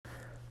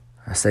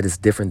I said it's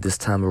different this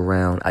time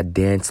around. I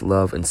dance,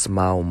 love, and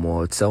smile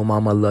more. Tell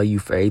mom I love you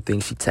for everything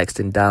she text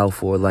and dial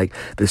for. Like,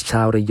 this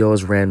child of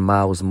yours ran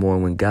miles more.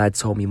 When God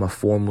told me my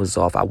form was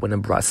off, I went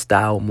and brought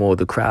style more.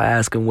 The crowd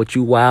asking what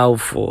you wild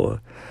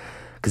for.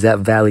 Because that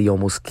valley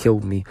almost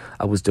killed me.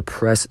 I was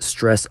depressed,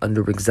 stressed,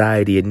 under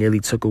anxiety. It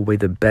nearly took away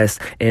the best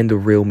and the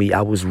real me.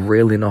 I was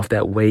reeling off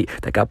that weight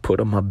that got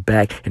put on my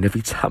back. And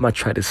every time I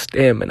tried to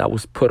stand, man, I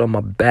was put on my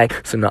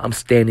back. So now I'm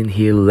standing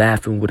here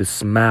laughing with a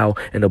smile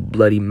and a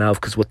bloody mouth.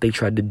 Because what they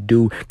tried to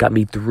do got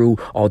me through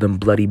all them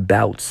bloody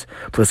bouts.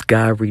 Plus,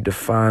 God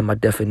redefined my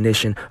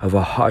definition of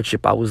a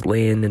hardship. I was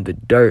laying in the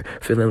dirt,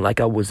 feeling like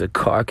I was a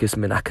carcass.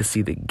 Man, I could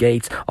see the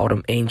gates, all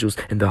them angels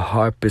and the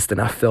harpist. And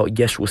I felt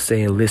Yeshua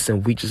saying,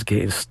 listen, we just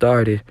getting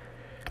started.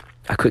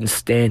 I couldn't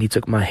stand. He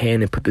took my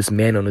hand and put this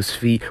man on his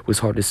feet. It was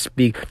hard to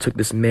speak. Took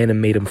this man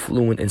and made him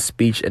fluent in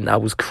speech. And I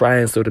was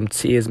crying, so them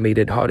tears made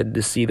it harder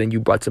to see. Then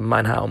you brought to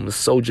mind how I'm a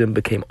soldier and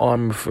became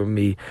armor for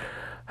me.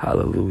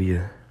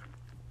 Hallelujah.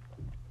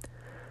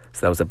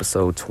 So that was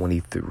episode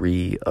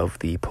 23 of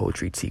the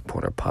Poetry Tea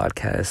Corner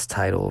podcast.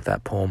 Title of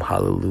that poem,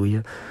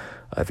 Hallelujah.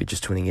 If you're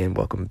just tuning in,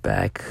 welcome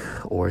back,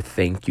 or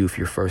thank you if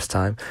you're first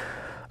time.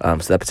 So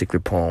that particular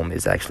poem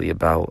is actually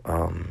about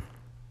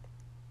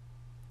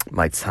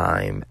my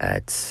time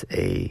at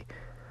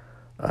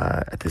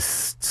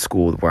this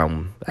school where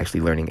I'm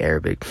actually learning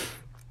Arabic,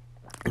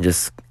 and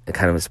just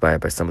kind of inspired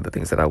by some of the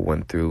things that I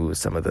went through,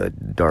 some of the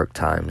dark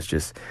times,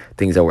 just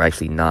things that were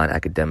actually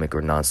non-academic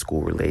or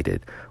non-school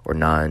related, or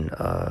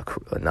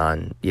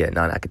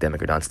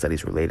non-academic or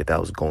non-studies related that I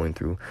was going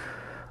through.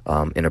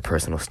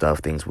 Interpersonal stuff,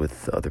 things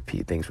with other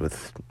people, things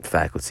with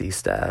faculty,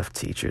 staff,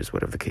 teachers,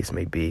 whatever the case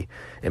may be.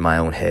 In my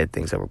own head,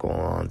 things that were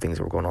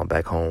going on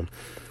back home.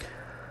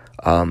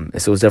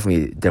 And so it was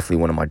definitely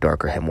one of my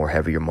darker, more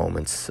heavier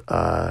moments.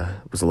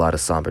 It was a lot of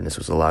somberness. It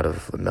was a lot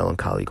of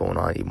melancholy going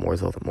on, even more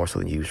so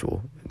than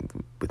usual,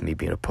 with me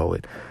being a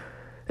poet.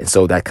 And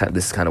so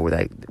this is kind of where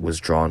that was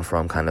drawn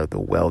from. Kind of the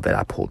well that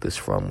I pulled this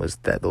from was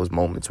that those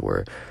moments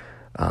where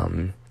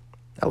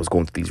I was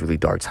going through these really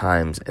dark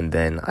times, and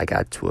then I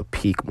got to a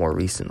peak more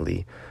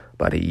recently,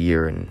 about a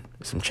year and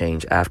some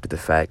change after the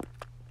fact,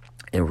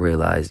 and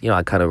realized,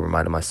 I kind of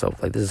reminded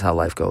myself, like, this is how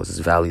life goes. It's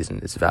valleys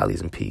and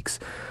peaks.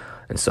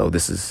 And so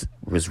this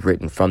was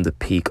written from the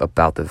peak,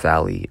 about the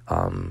valley,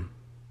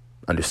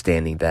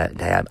 understanding that,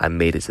 hey, I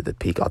made it to the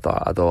peak.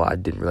 Although I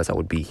didn't realize I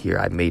would be here,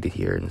 I made it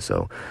here. And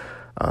so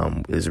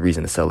there's a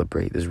reason to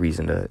celebrate. There's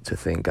reason to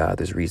thank God.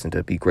 There's reason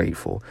to be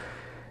grateful.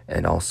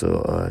 And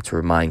also to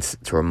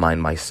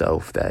remind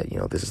myself that,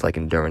 this is like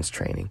endurance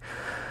training.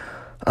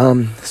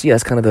 So yeah,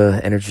 that's kind of the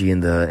energy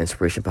and the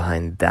inspiration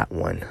behind that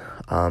one.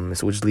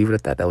 So we'll just leave it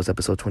at that. That was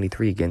episode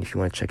 23. Again, if you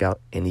want to check out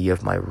any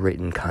of my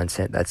written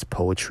content, that's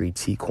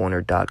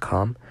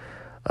poetryteacorner.com.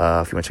 If you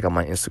want to check out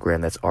my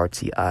Instagram, that's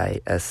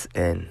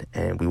RTISN.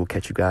 And we will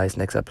catch you guys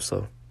next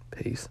episode.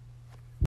 Peace.